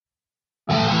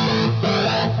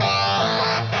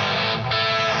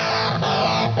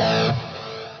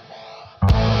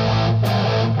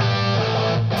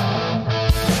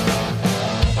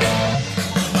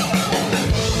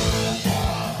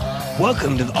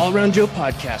Welcome to the All Around Joe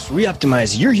podcast, where we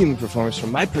optimize your human performance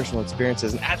from my personal experience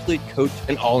as an athlete, coach,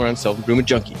 and all-around self-improvement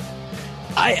junkie.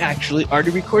 I actually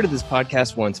already recorded this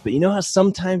podcast once, but you know how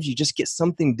sometimes you just get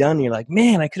something done and you're like,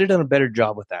 man, I could have done a better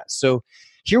job with that. So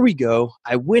here we go.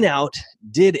 I went out,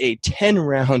 did a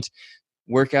 10-round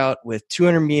workout with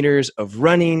 200 meters of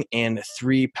running and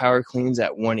 3 power cleans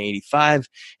at 185,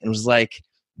 and was like,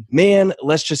 man,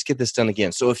 let's just get this done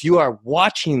again. So if you are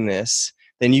watching this,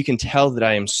 then you can tell that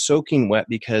I am soaking wet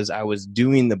because I was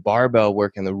doing the barbell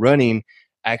work and the running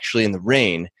actually in the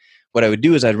rain. What I would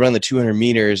do is I'd run the 200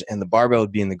 meters and the barbell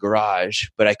would be in the garage,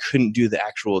 but I couldn't do the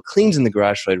actual cleans in the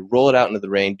garage. So I'd roll it out into the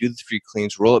rain, do the 3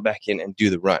 cleans, roll it back in, and do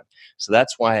the run. So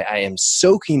that's why I am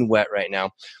soaking wet right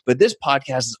now. But this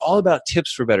podcast is all about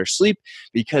tips for better sleep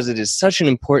because it is such an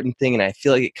important thing. And I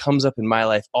feel like it comes up in my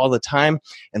life all the time.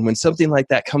 And when something like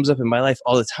that comes up in my life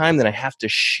all the time, then I have to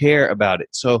share about it.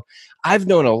 So I've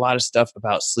known a lot of stuff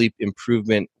about sleep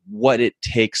improvement, what it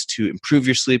takes to improve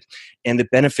your sleep, and the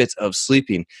benefits of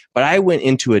sleeping. But I went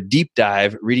into a deep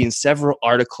dive reading several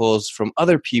articles from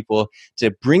other people to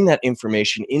bring that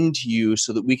information into you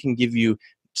so that we can give you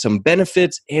some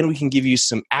benefits and we can give you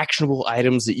some actionable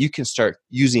items that you can start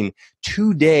using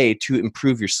today to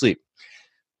improve your sleep.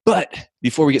 But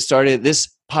before we get started, this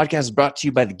podcast is brought to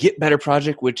you by the Get Better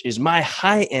Project, which is my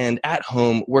high-end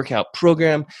at-home workout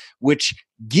program, which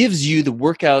gives you the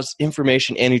workouts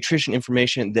information and nutrition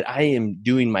information that I am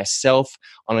doing myself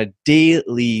on a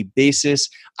daily basis.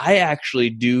 I actually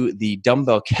do the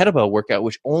dumbbell kettlebell workout,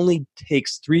 which only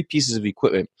takes 3 pieces of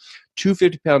equipment, 2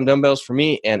 50-pound dumbbells for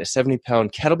me and a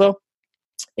 70-pound kettlebell.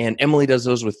 And Emily does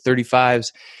those with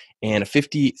 35s and a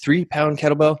 53-pound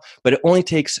kettlebell, but it only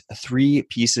takes 3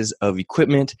 pieces of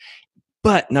equipment.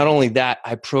 But not only that,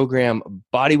 I program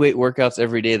body weight workouts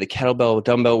every day, the kettlebell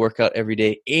dumbbell workout every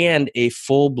day, and a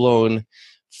full-blown,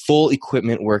 full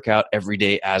equipment workout every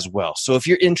day as well. So if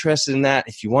you're interested in that,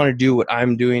 if you want to do what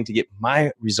I'm doing to get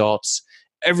my results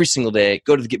every single day,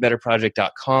 go to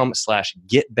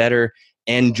thegetbetterproject.com/getbetter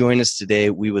and join us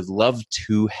today. We would love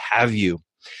to have you.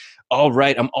 All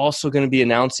right, I'm also going to be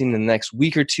announcing in the next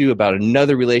week or two about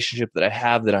another relationship that I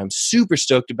have that I'm super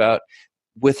stoked about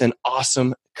with an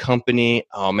awesome company.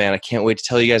 Oh man, I can't wait to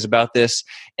tell you guys about this.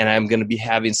 And I'm going to be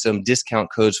having some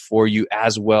discount codes for you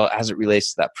as well as it relates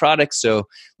to that product. So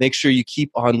make sure you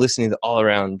keep on listening to the All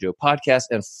Around Joe podcast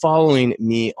and following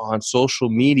me on social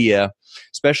media,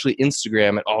 especially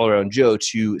Instagram at All Around Joe,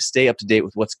 to stay up to date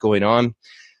with what's going on.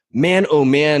 Man, oh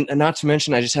man, and not to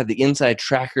mention, I just had the Inside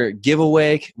Tracker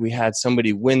giveaway. We had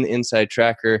somebody win the Inside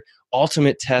Tracker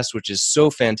Ultimate Test, which is so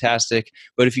fantastic.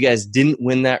 But if you guys didn't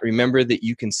win that, remember that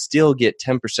you can still get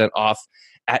 10% off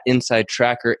at Inside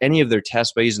Tracker, any of their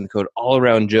tests by using the code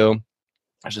AllAroundJoe.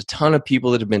 There's a ton of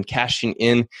people that have been cashing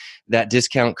in that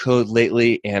discount code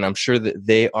lately, and I'm sure that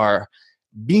they are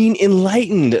being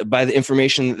enlightened by the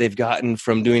information that they've gotten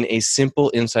from doing a simple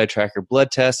Inside Tracker blood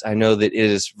test. I know that it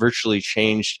has virtually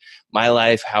changed my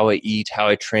life, how I eat, how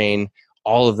I train,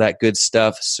 all of that good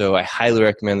stuff. So I highly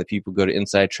recommend that people go to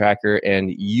Inside Tracker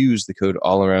and use the code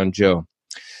AllAroundJoe.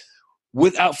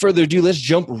 Without further ado, let's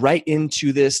jump right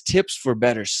into this. Tips for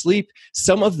better sleep.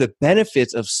 Some of the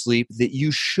benefits of sleep that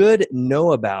you should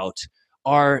know about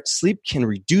are sleep can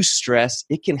reduce stress.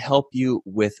 It can help you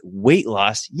with weight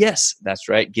loss. Yes, that's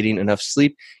right. Getting enough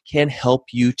sleep can help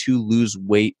you to lose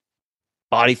weight.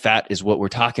 Body fat is what we're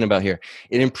talking about here.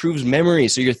 It improves memory,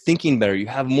 so you're thinking better. You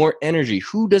have more energy.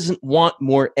 Who doesn't want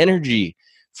more energy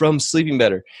from sleeping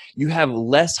better? You have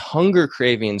less hunger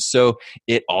cravings, so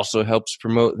it also helps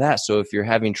promote that. So if you're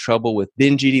having trouble with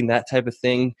binge eating, that type of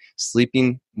thing,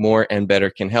 sleeping more and better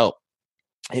can help.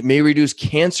 It may reduce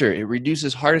cancer. It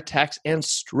reduces heart attacks and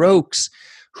strokes.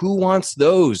 Who wants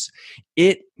those?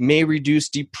 It may reduce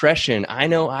depression. I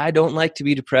know I don't like to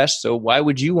be depressed, so why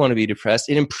would you want to be depressed?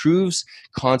 It improves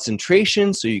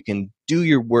concentration so you can do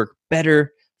your work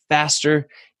better, faster.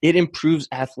 It improves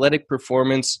athletic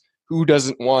performance. Who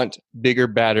doesn't want bigger,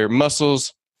 badder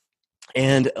muscles?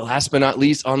 And last but not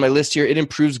least on my list here, it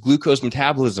improves glucose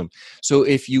metabolism. So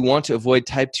if you want to avoid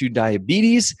type 2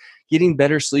 diabetes, getting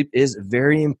better sleep is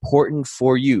very important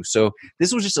for you. So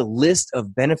this was just a list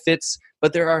of benefits,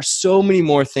 but there are so many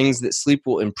more things that sleep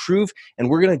will improve. And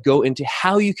we're going to go into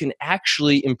how you can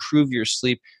actually improve your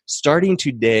sleep starting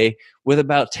today with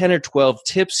about 10 or 12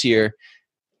 tips here.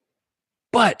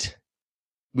 But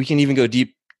we can even go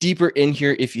deeper in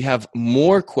here. If you have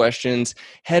more questions,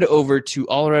 head over to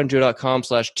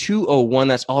allaroundjoe.com/201.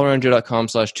 That's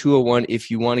allaroundjoe.com/201 if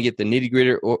you want to get the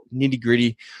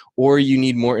nitty-gritty or you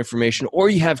need more information or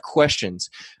you have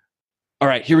questions. All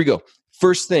right, here we go.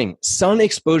 First thing, sun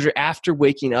exposure after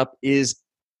waking up is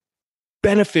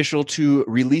beneficial to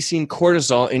releasing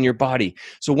cortisol in your body.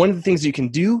 So one of the things you can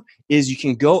do is you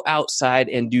can go outside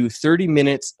and do 30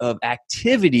 minutes of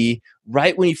activity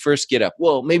right when you first get up.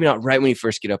 Well, maybe not right when you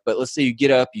first get up, but let's say you get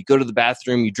up, you go to the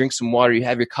bathroom, you drink some water, you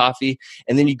have your coffee,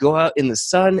 and then you go out in the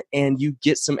sun and you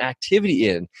get some activity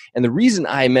in. And the reason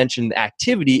I mentioned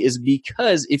activity is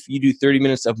because if you do 30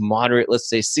 minutes of moderate, let's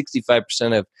say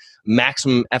 65% of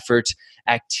maximum effort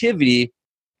activity,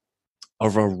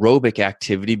 of aerobic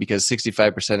activity, because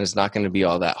 65% is not going to be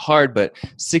all that hard, but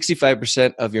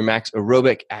 65% of your max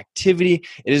aerobic activity,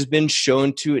 it has been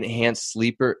shown to enhance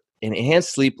sleep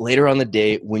later on the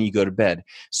day when you go to bed.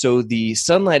 So the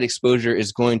sunlight exposure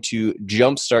is going to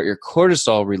jumpstart your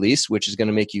cortisol release, which is going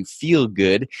to make you feel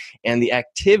good. And the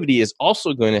activity is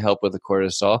also going to help with the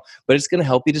cortisol, but it's going to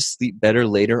help you to sleep better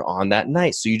later on that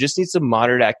night. So you just need some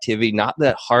moderate activity, not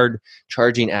that hard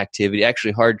charging activity.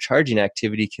 Actually, hard charging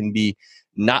activity can be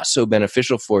not so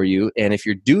beneficial for you. And if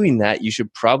you're doing that, you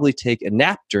should probably take a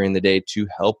nap during the day to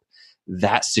help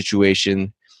that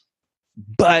situation.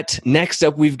 But next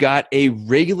up, we've got a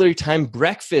regular time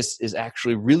breakfast is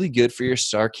actually really good for your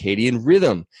circadian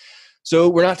rhythm. So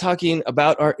we're not talking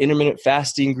about our intermittent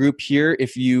fasting group here.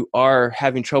 If you are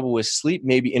having trouble with sleep,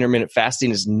 maybe intermittent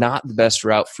fasting is not the best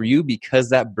route for you, because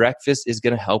that breakfast is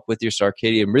going to help with your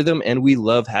circadian rhythm, and we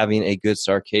love having a good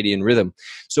circadian rhythm.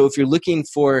 So if you're looking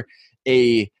for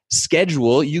a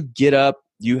schedule, you get up,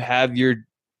 you have your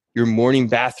morning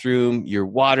bathroom, your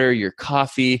water, your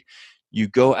coffee. You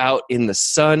go out in the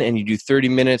sun and you do 30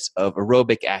 minutes of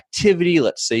aerobic activity.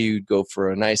 Let's say you go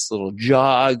for a nice little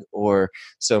jog or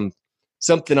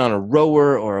something on a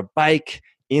rower or a bike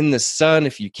in the sun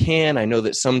if you can. I know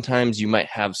that sometimes you might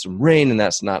have some rain and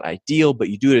that's not ideal, but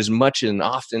you do it as much and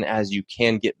often as you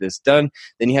can get this done.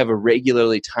 Then you have a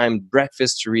regularly timed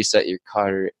breakfast to reset your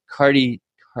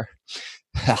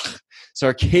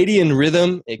circadian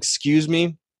rhythm,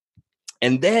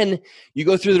 and then you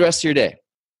go through the rest of your day.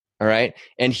 All right.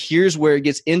 And here's where it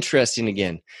gets interesting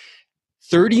again.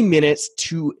 30 minutes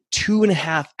to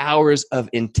 2.5 hours of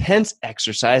intense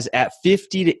exercise at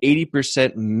 50 to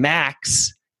 80%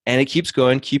 max. And it keeps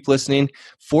going. Keep listening.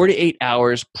 4 to 8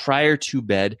 hours prior to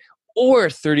bed,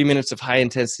 or 30 minutes of high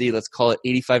intensity. Let's call it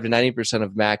 85 to 90%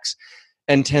 of max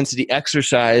intensity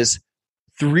exercise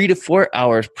 3 to 4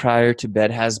 hours prior to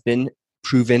bed has been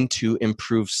proven to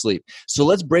improve sleep. So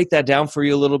let's break that down for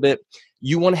you a little bit.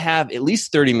 You want to have at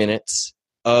least 30 minutes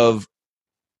of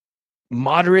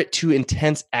moderate to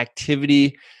intense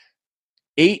activity,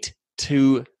 8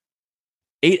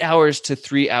 hours to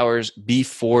 3 hours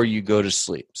before you go to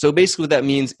sleep. So basically what that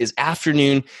means is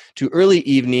afternoon to early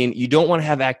evening, you don't want to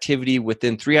have activity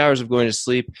within 3 hours of going to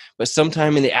sleep, but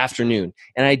sometime in the afternoon.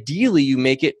 And ideally, you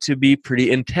make it to be pretty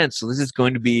intense. So this is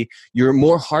going to be your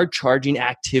more hard charging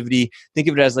activity. Think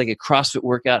of it as like a CrossFit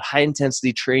workout, high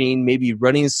intensity training, maybe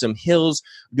running some hills,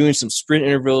 doing some sprint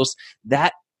intervals.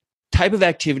 That type of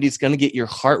activity is going to get your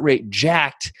heart rate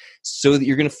jacked so that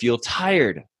you're going to feel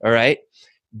tired, all right?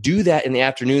 Do that in the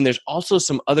afternoon. There's also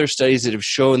some other studies that have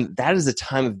shown that is the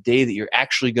time of day that you're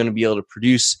actually going to be able to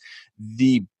produce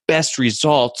the best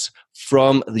results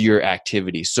from your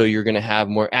activity. So you're going to have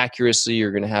more accuracy,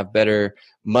 you're going to have better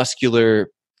muscular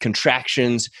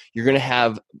contractions, you're going to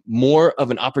have more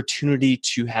of an opportunity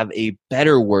to have a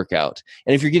better workout.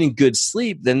 And if you're getting good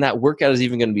sleep, then that workout is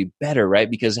even going to be better, right?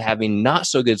 Because having not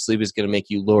so good sleep is going to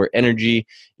make you lower energy,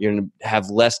 you're going to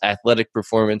have less athletic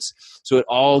performance. So it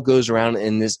all goes around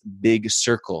in this big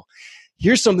circle.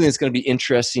 Here's something that's going to be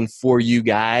interesting for you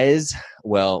guys.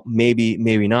 Well, maybe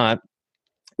not.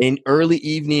 An early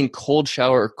evening cold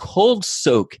shower or cold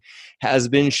soak has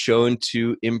been shown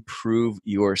to improve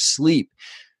your sleep.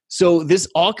 So this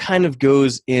all kind of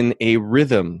goes in a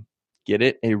rhythm. Get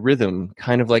it? A rhythm,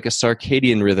 kind of like a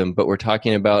circadian rhythm, but we're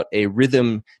talking about a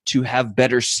rhythm to have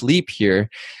better sleep here.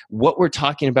 What we're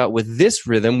talking about with this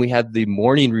rhythm, we had the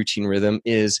morning routine rhythm,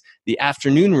 is the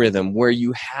afternoon rhythm, where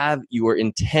you have your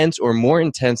intense or more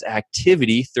intense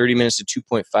activity, 30 minutes to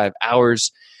 2.5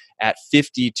 hours at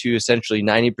 50 to essentially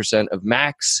 90% of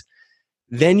max.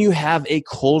 Then you have a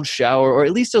cold shower, or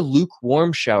at least a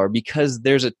lukewarm shower, because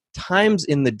there's a times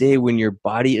in the day when your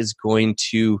body is going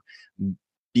to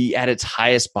be at its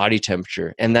highest body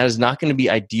temperature, and that is not going to be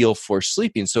ideal for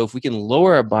sleeping. So if we can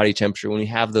lower our body temperature when we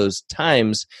have those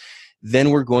times, then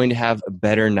we're going to have a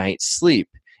better night's sleep.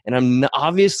 And I'm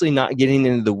obviously not getting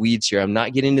into the weeds here. I'm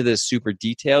not getting into the super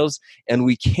details, and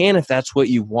we can if that's what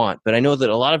you want. But I know that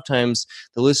a lot of times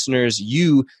the listeners,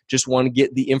 you just want to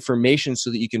get the information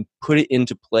so that you can put it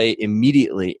into play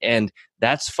immediately. And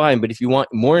that's fine. But if you want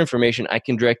more information, I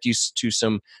can direct you to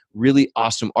some really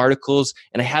awesome articles,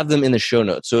 and I have them in the show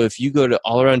notes. So if you go to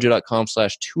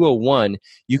allaroundjoe.com/201,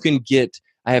 you can get,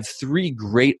 I have 3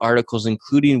 great articles,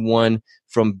 including one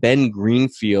from Ben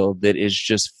Greenfield that is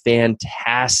just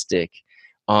fantastic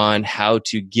on how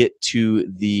to get to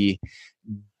the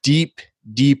deep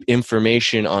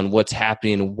information on what's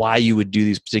happening and why you would do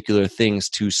these particular things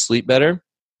to sleep better.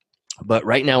 But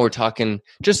right now we're talking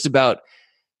just about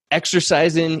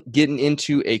exercising, getting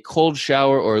into a cold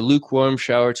shower or a lukewarm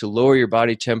shower to lower your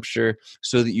body temperature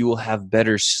so that you will have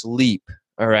better sleep.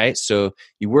 All right. So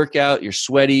you work out, you're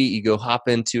sweaty, you go hop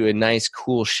into a nice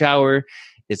cool shower.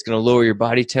 It's going to lower your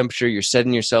body temperature. You're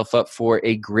setting yourself up for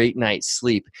a great night's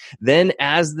sleep. Then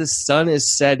as the sun is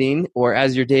setting or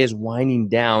as your day is winding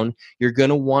down, you're going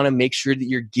to want to make sure that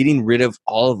you're getting rid of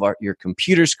all of your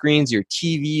computer screens, your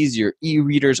TVs, your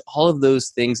e-readers, all of those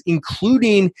things,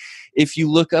 including if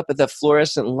you look up at that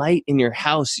fluorescent light in your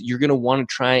house, you're going to want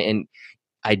to try and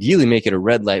ideally make it a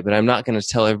red light, but I'm not going to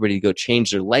tell everybody to go change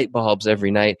their light bulbs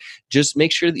every night. Just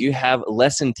make sure that you have a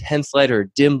less intense light or a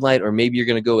dim light, or maybe you're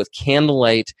going to go with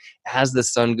candlelight as the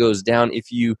sun goes down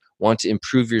if you want to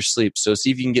improve your sleep. So see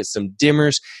if you can get some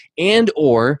dimmers, and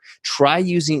or try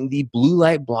using the blue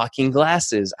light blocking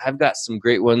glasses. I've got some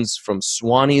great ones from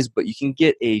Swannies, but you can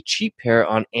get a cheap pair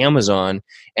on Amazon,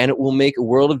 and it will make a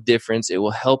world of difference. It will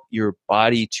help your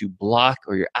body to block,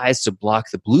 or your eyes to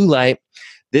block, the blue light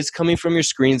that's coming from your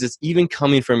screens. It's even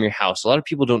coming from your house. A lot of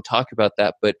people don't talk about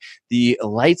that, but the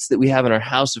lights that we have in our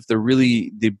house, if they're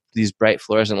really these bright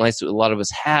fluorescent lights that a lot of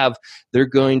us have, they're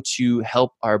going to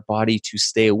help our body to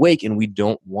stay awake, and we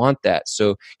don't want that.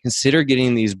 So consider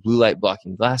getting these blue light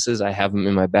blocking glasses. I have them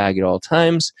in my bag at all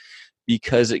times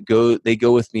because they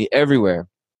go with me everywhere.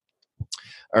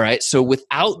 All right. So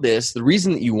without this, the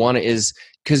reason that you want it is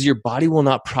because your body will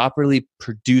not properly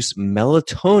produce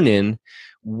melatonin,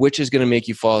 which is going to make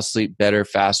you fall asleep better,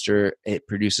 faster. It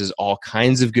produces all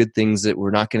kinds of good things that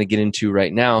we're not going to get into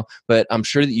right now, but I'm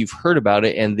sure that you've heard about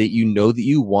it and that you know that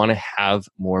you want to have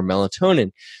more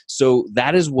melatonin. So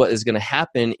that is what is going to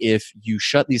happen if you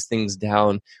shut these things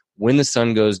down when the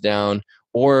sun goes down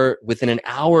or within an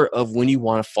hour of when you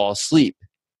want to fall asleep.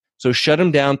 So shut them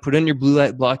down, put on your blue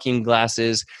light blocking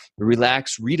glasses,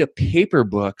 relax, read a paper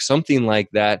book, something like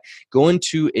that. Go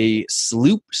into a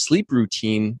sleep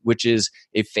routine, which is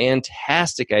a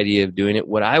fantastic idea of doing it.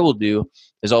 What I will do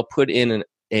is I'll put in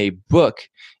a book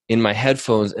in my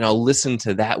headphones and I'll listen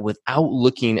to that without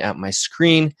looking at my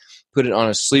screen, put it on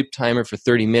a sleep timer for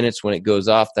 30 minutes. When it goes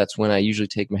off, that's when I usually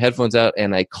take my headphones out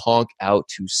and I conk out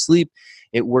to sleep.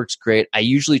 It works great. I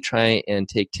usually try and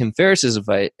take Tim Ferriss's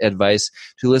advice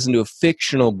to listen to a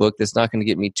fictional book that's not going to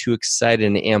get me too excited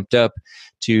and amped up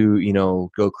to,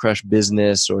 go crush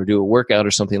business or do a workout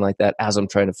or something like that as I'm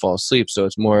trying to fall asleep. So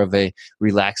it's more of a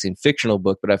relaxing fictional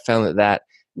book, but I found that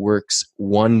works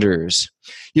wonders.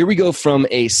 Here we go from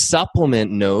a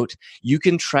supplement note. You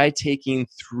can try taking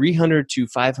 300 to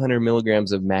 500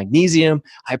 milligrams of magnesium.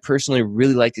 I personally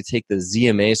really like to take the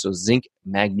ZMA, so zinc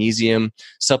magnesium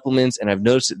supplements, and I've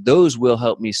noticed that those will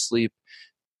help me sleep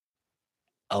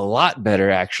a lot better,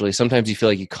 actually. Sometimes you feel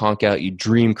like you conk out, you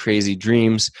dream crazy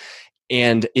dreams.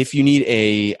 And if you need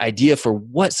an idea for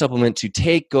what supplement to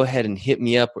take, go ahead and hit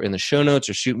me up or in the show notes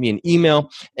or shoot me an email,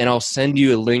 and I'll send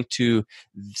you a link to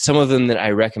some of them that I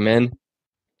recommend.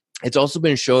 It's also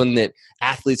been shown that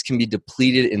athletes can be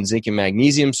depleted in zinc and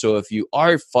magnesium. So if you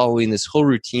are following this whole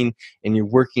routine and you're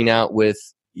working out with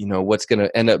what's going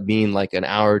to end up being like an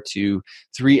hour to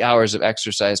 3 hours of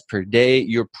exercise per day,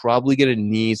 you're probably going to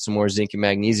need some more zinc and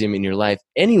magnesium in your life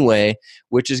anyway,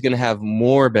 which is going to have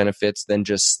more benefits than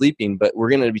just sleeping. But we're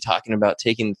going to be talking about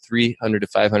taking 300 to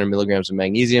 500 milligrams of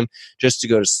magnesium just to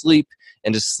go to sleep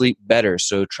and to sleep better.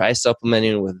 So try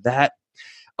supplementing with that.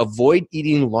 Avoid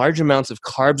eating large amounts of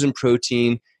carbs and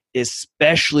protein,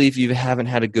 especially if you haven't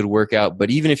had a good workout. But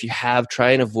even if you have,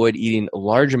 try and avoid eating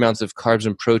large amounts of carbs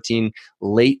and protein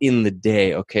late in the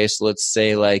day. Okay, so let's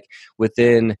say like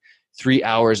within 3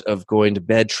 hours of going to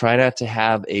bed, try not to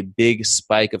have a big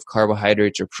spike of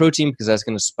carbohydrates or protein, because that's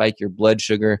going to spike your blood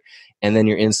sugar and then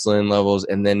your insulin levels,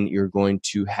 and then you're going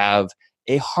to have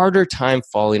a harder time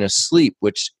falling asleep,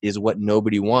 which is what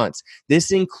nobody wants. This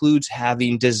includes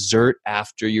having dessert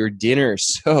after your dinner.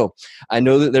 So I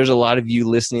know that there's a lot of you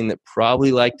listening that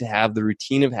probably like to have the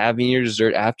routine of having your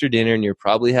dessert after dinner, and you're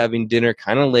probably having dinner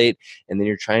kind of late, and then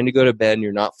you're trying to go to bed and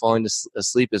you're not falling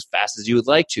asleep as fast as you would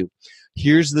like to.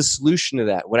 Here's the solution to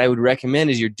that. What I would recommend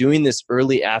is you're doing this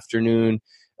late afternoon,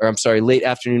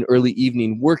 early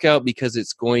evening workout because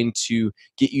it's going to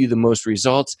get you the most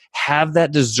results. Have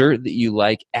that dessert that you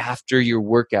like after your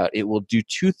workout. It will do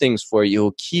two things for you. It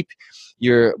will keep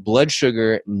your blood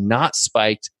sugar not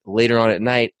spiked later on at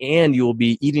night, and you will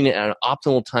be eating it at an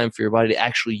optimal time for your body to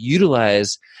actually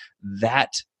utilize that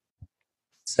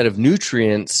set of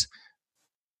nutrients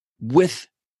with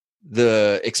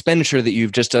the expenditure that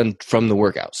you've just done from the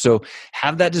workout. So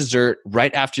have that dessert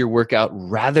right after your workout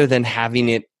rather than having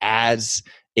it as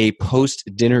a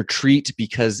post-dinner treat,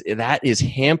 because that is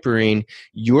hampering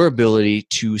your ability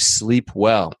to sleep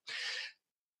well.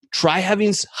 Try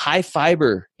having high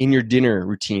fiber in your dinner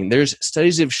routine. There's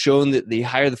studies that have shown that the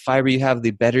higher the fiber you have,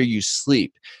 the better you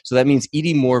sleep. So that means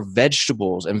eating more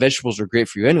vegetables, and vegetables are great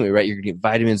for you anyway, right? You're going to get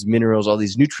vitamins, minerals, all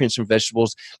these nutrients from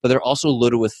vegetables, but they're also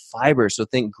loaded with fiber. So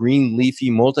think green, leafy,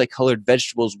 multicolored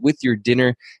vegetables with your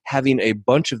dinner, having a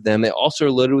bunch of them. They also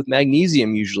are loaded with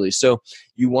magnesium usually. So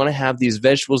you want to have these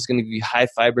vegetables. It's going to give you high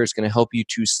fiber. It's going to help you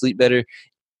to sleep better.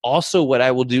 Also, what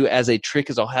I will do as a trick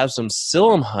is I'll have some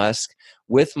psyllium husk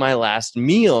with my last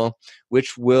meal,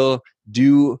 which will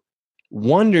do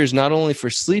wonders not only for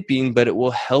sleeping, but it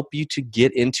will help you to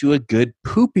get into a good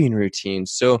pooping routine.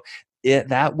 So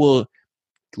that will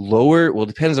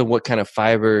depends on what kind of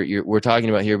fiber we're talking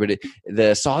about here, but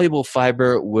the soluble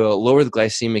fiber will lower the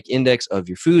glycemic index of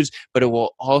your foods, but it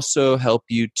will also help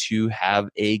you to have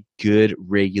a good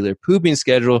regular pooping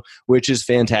schedule, which is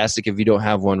fantastic. If you don't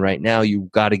have one right now, you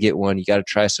got to get one. You got to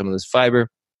try some of this fiber.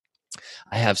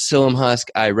 I have psyllium husk.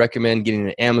 I recommend getting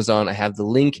it on Amazon. I have the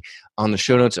link on the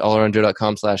show notes at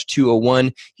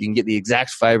allaroundjoe.com/201. You can get the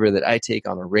exact fiber that I take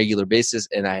on a regular basis,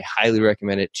 and I highly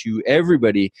recommend it to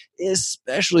everybody,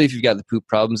 especially if you've got the poop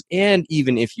problems, and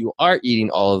even if you are eating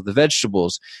all of the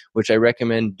vegetables, which I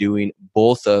recommend doing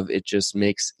both of. It just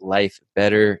makes life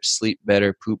better, sleep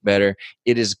better, poop better.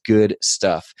 It is good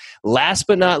stuff. Last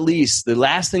but not least, the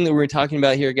last thing that we're talking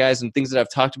about here, guys, and things that I've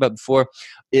talked about before,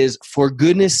 is for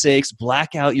goodness sakes,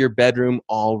 black out your bedroom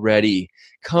already.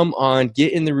 Come on,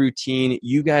 get in the routine.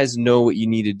 You guys know what you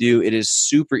need to do. It is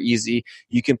super easy.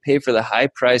 You can pay for the high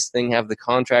price thing, have the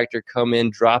contractor come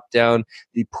in, drop down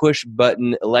the push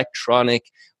button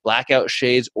electronic blackout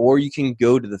shades, or you can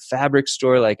go to the fabric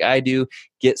store like I do,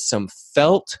 get some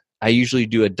felt. I usually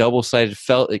do a double-sided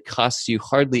felt. It costs you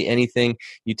hardly anything.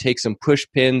 You take some push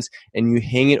pins and you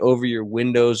hang it over your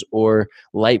windows or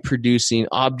light-producing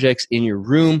objects in your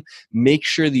room. Make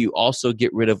sure that you also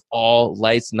get rid of all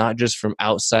lights, not just from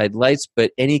outside lights, but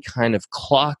any kind of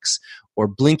clocks or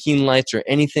blinking lights or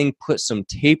anything. Put some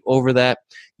tape over that.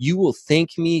 You will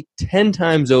thank me 10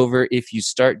 times over if you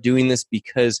start doing this,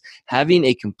 because having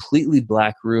a completely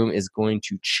black room is going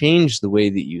to change the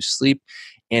way that you sleep,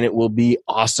 and it will be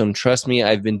awesome. Trust me,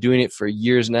 I've been doing it for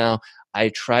years now. I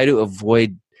try to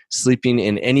avoid sleeping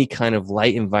in any kind of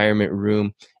light environment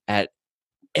room at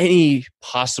any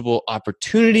possible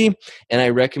opportunity, and I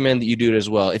recommend that you do it as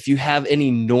well. If you have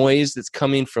any noise that's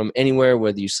coming from anywhere,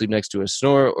 whether you sleep next to a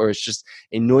snore or it's just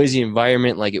a noisy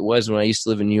environment like it was when I used to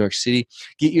live in New York City,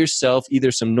 get yourself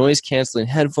either some noise-canceling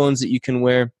headphones that you can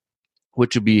wear,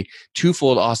 which would be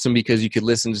twofold awesome because you could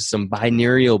listen to some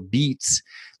binaural beats.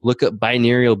 Look up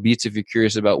binaural beats if you're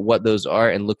curious about what those are,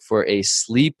 and look for a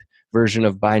sleep version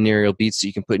of binaural beats that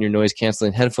you can put in your noise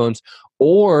canceling headphones,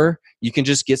 or you can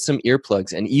just get some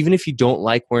earplugs. And even if you don't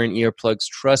like wearing earplugs,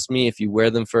 trust me, if you wear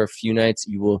them for a few nights,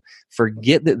 you will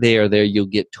forget that they are there. You'll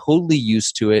get totally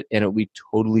used to it, and it'll be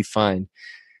totally fine.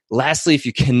 Lastly, if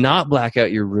you cannot black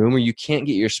out your room, or you can't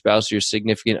get your spouse or your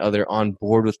significant other on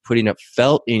board with putting up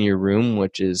felt in your room,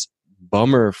 which is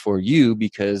bummer for you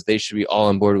because they should be all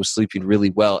on board with sleeping really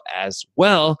well as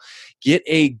well, get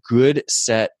a good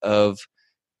set of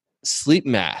sleep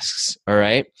masks. All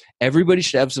right. Everybody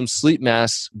should have some sleep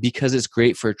masks because it's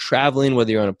great for traveling,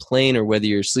 whether you're on a plane or whether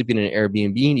you're sleeping in an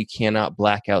Airbnb and you cannot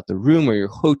black out the room, or your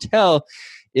hotel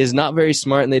is not very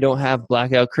smart and they don't have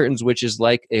blackout curtains, which is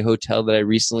like a hotel that I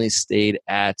recently stayed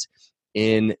at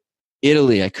in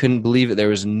Italy. I couldn't believe it. There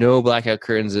was no blackout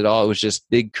curtains at all. It was just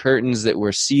big curtains that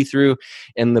were see-through,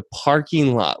 and the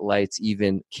parking lot lights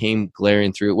even came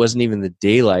glaring through. It wasn't even the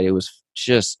daylight. It was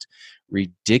just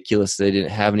ridiculous they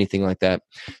didn't have anything like that.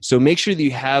 So make sure that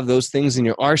you have those things in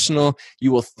your arsenal.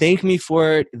 You will thank me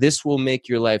for it. This will make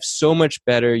your life so much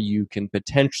better. You can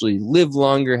potentially live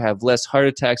longer, have less heart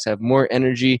attacks, have more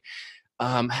energy,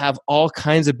 have all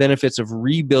kinds of benefits of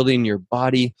rebuilding your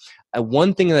body.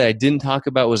 One thing that I didn't talk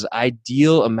about was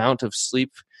ideal amount of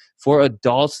sleep. For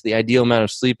adults, the ideal amount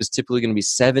of sleep is typically going to be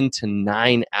 7 to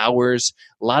 9 hours.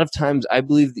 A lot of times, I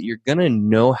believe that you're going to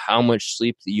know how much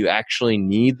sleep that you actually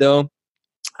need, though,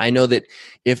 I know that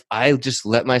if I just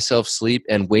let myself sleep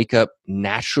and wake up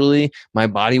naturally, my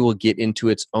body will get into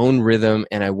its own rhythm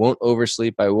and I won't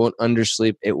oversleep. I won't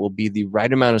undersleep. It will be the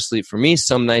right amount of sleep for me.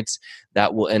 Some nights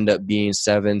that will end up being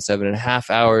 7.5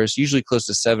 hours, usually close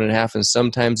to 7.5. And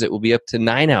sometimes it will be up to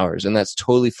 9 hours. And that's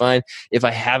totally fine. If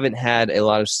I haven't had a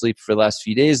lot of sleep for the last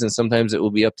few days, then sometimes it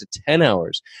will be up to 10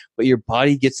 hours. But your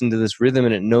body gets into this rhythm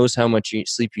and it knows how much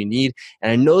sleep you need.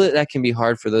 And I know that that can be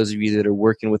hard for those of you that are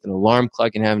working with an alarm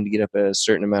clock and having to get up at a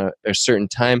certain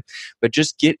time, but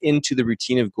just get into the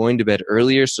routine of going to bed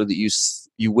earlier so that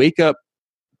you wake up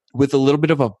with a little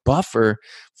bit of a buffer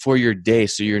for your day.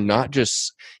 So you're not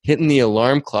just hitting the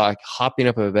alarm clock, hopping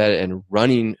up out of bed and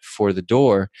running for the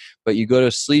door, but you go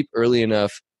to sleep early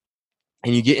enough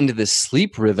and you get into this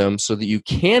sleep rhythm so that you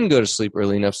can go to sleep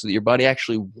early enough so that your body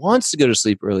actually wants to go to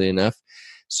sleep early enough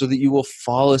so that you will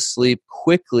fall asleep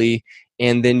quickly,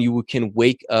 and then you can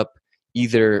wake up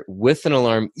either with an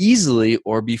alarm easily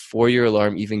or before your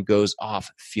alarm even goes off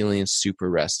feeling super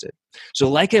rested. So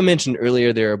like I mentioned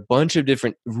earlier, there are a bunch of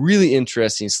different really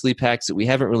interesting sleep hacks that we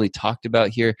haven't really talked about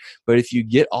here. But if you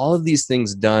get all of these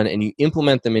things done and you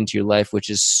implement them into your life, which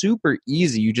is super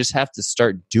easy, you just have to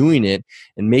start doing it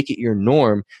and make it your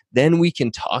norm, then we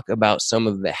can talk about some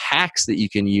of the hacks that you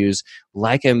can use,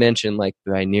 like I mentioned, like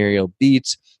binaural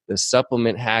beats, the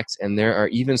supplement hacks, and there are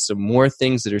even some more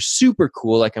things that are super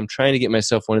cool. Like I'm trying to get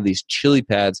myself one of these chili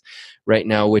pads right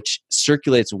now, which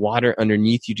circulates water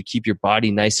underneath you to keep your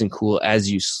body nice and cool as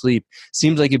you sleep.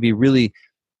 Seems like it'd be really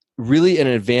an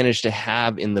advantage to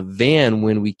have in the van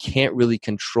when we can't really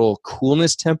control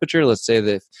coolness temperature. Let's say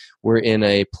that if we're in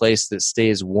a place that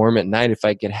stays warm at night, if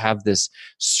I could have this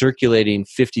circulating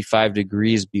 55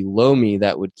 degrees below me,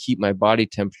 that would keep my body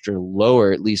temperature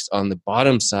lower, at least on the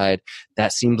bottom side.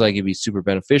 That seems like it'd be super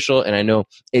beneficial. And I know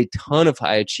a ton of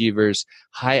high achievers,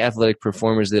 high athletic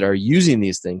performers that are using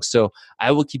these things. So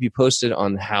I will keep you posted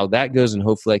on how that goes, and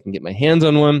hopefully I can get my hands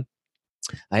on one.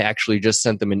 I actually just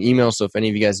sent them an email, so if any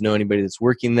of you guys know anybody that's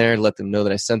working there, let them know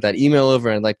that I sent that email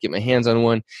over. I'd like to get my hands on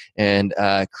one and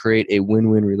create a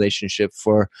win-win relationship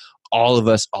for all of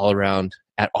us all around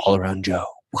at All Around Joe.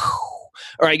 Woo. All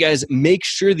right, guys, make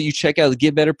sure that you check out the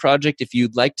Get Better Project if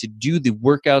you'd like to do the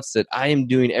workouts that I am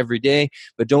doing every day,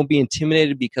 but don't be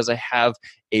intimidated because I have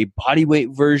a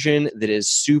bodyweight version that is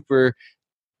super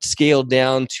scaled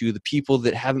down to the people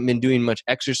that haven't been doing much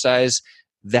exercise.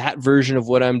 That version of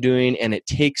what I'm doing, and it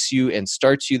takes you and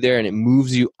starts you there and it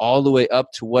moves you all the way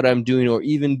up to what I'm doing or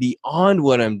even beyond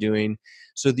what I'm doing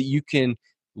so that you can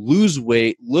lose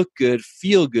weight, look good,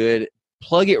 feel good,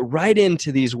 plug it right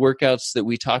into these workouts that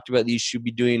we talked about that you should be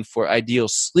doing for ideal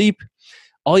sleep.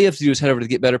 All you have to do is head over to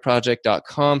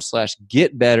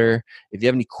getbetterproject.com/getbetter. If you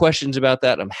have any questions about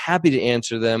that, I'm happy to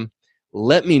answer them.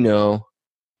 Let me know.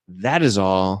 That is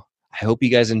all. I hope you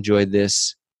guys enjoyed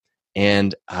this.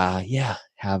 And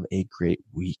have a great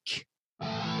week.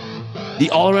 The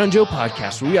All Around Joe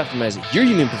podcast, where we optimize your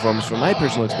human performance from my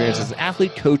personal experience as an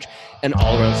athlete, coach, and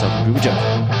all-around self-improvement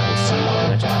junkie. We'll see you